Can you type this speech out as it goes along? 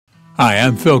Hi,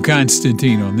 I'm Phil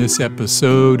Constantine. On this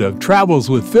episode of Travels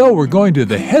with Phil, we're going to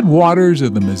the headwaters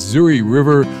of the Missouri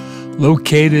River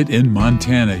located in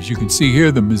Montana. As you can see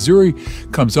here, the Missouri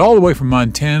comes all the way from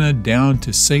Montana down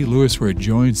to St. Louis where it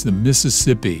joins the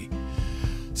Mississippi.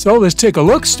 So let's take a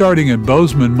look. Starting in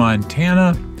Bozeman,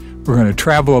 Montana, we're going to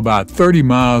travel about 30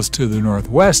 miles to the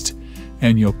northwest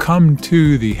and you'll come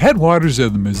to the headwaters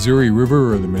of the Missouri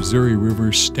River or the Missouri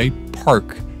River State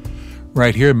Park.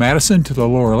 Right here, Madison to the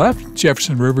lower left,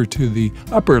 Jefferson River to the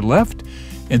upper left,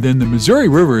 and then the Missouri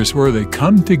River is where they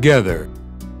come together.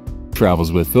 Travels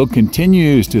with Phil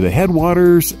continues to the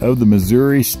headwaters of the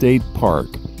Missouri State Park.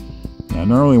 Now,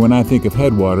 normally when I think of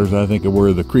headwaters, I think of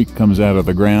where the creek comes out of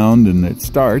the ground and it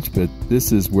starts, but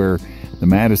this is where the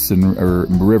Madison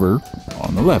River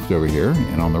on the left over here,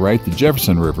 and on the right, the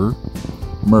Jefferson River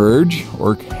merge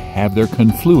or have their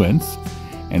confluence.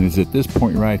 And it's at this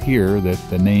point right here that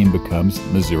the name becomes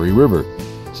Missouri River.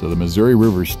 So the Missouri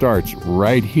River starts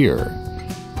right here.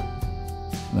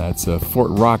 That's a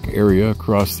Fort Rock area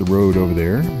across the road over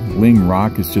there. Ling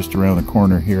Rock is just around the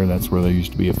corner here. That's where there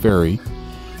used to be a ferry.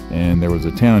 And there was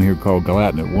a town here called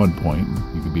Gallatin at one point.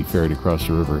 You could be ferried across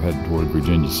the river heading toward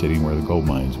Virginia City where the gold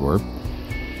mines were.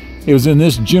 It was in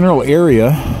this general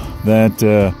area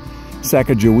that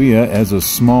Sacagewea, as a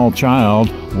small child,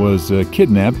 was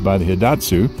kidnapped by the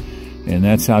Hidatsu, and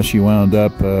that's how she wound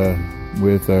up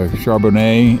with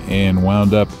Charbonnet and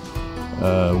wound up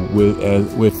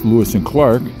with Lewis and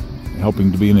Clark,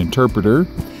 helping to be an interpreter.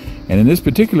 And in this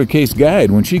particular case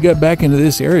guide, when she got back into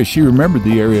this area, she remembered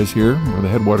the areas here where the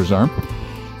headwaters are,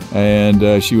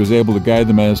 and she was able to guide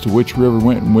them as to which river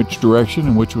went in which direction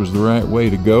and which was the right way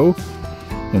to go.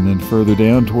 And then further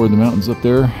down toward the mountains up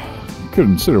there,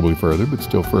 considerably further, but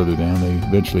still further down, they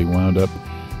eventually wound up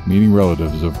meeting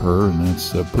relatives of her, and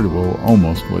that's pretty well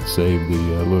almost what saved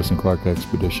the Lewis and Clark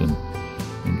expedition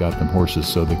and got them horses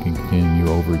so they can continue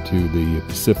over to the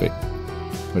Pacific.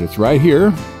 But it's right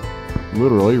here,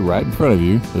 literally right in front of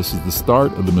you. This is the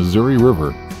start of the Missouri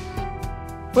River.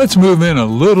 Let's move in a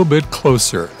little bit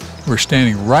closer. We're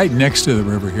standing right next to the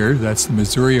river here. That's the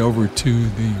Missouri over to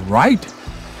the right.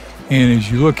 And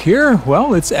as you look here,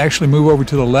 well, let's actually move over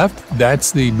to the left.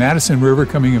 That's the Madison River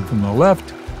coming in from the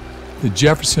left. The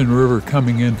Jefferson River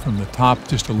coming in from the top,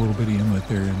 just a little bitty inlet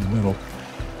there in the middle.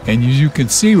 And as you can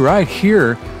see right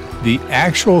here, the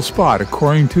actual spot,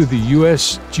 according to the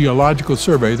U.S. Geological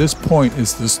Survey, this point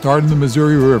is the start of the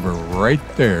Missouri River, right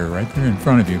there in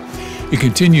front of you. It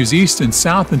continues east and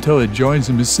south until it joins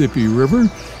the Mississippi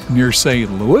River near St.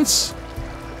 Louis.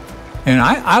 And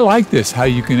I like this, how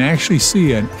you can actually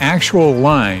see an actual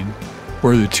line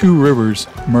where the two rivers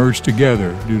merge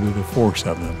together due to the force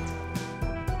of them.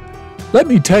 Let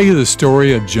me tell you the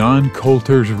story of John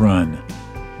Colter's run.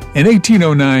 In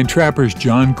 1809, trappers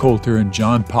John Colter and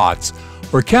John Potts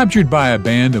were captured by a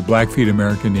band of Blackfeet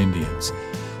American Indians.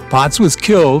 Potts was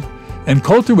killed, and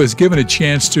Colter was given a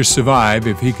chance to survive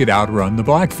if he could outrun the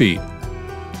Blackfeet.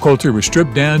 Colter was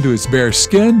stripped down to his bare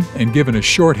skin and given a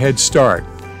short head start.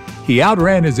 He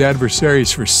outran his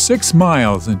adversaries for 6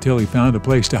 miles until he found a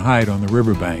place to hide on the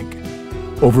riverbank.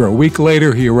 Over a week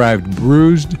later, he arrived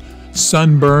bruised,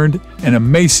 sunburned, and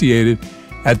emaciated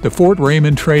at the Fort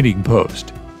Raymond trading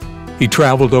post. He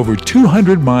traveled over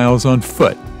 200 miles on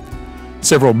foot.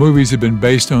 Several movies have been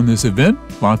based on this event,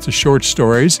 lots of short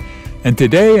stories, and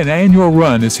today an annual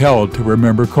run is held to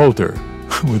remember Colter,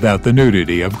 without the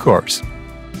nudity, of course.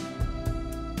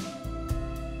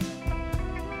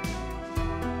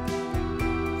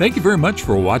 Thank you very much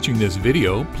for watching this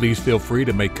video. Please feel free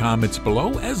to make comments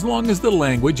below as long as the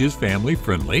language is family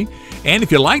friendly. And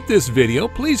if you like this video,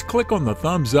 please click on the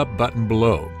thumbs up button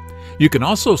below. You can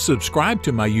also subscribe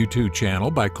to my YouTube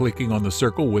channel by clicking on the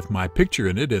circle with my picture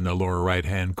in it in the lower right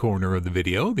hand corner of the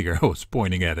video. The arrow is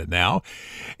pointing at it now.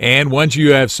 And once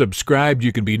you have subscribed,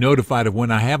 you can be notified of when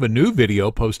I have a new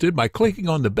video posted by clicking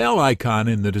on the bell icon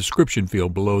in the description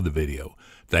field below the video.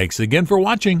 Thanks again for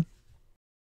watching.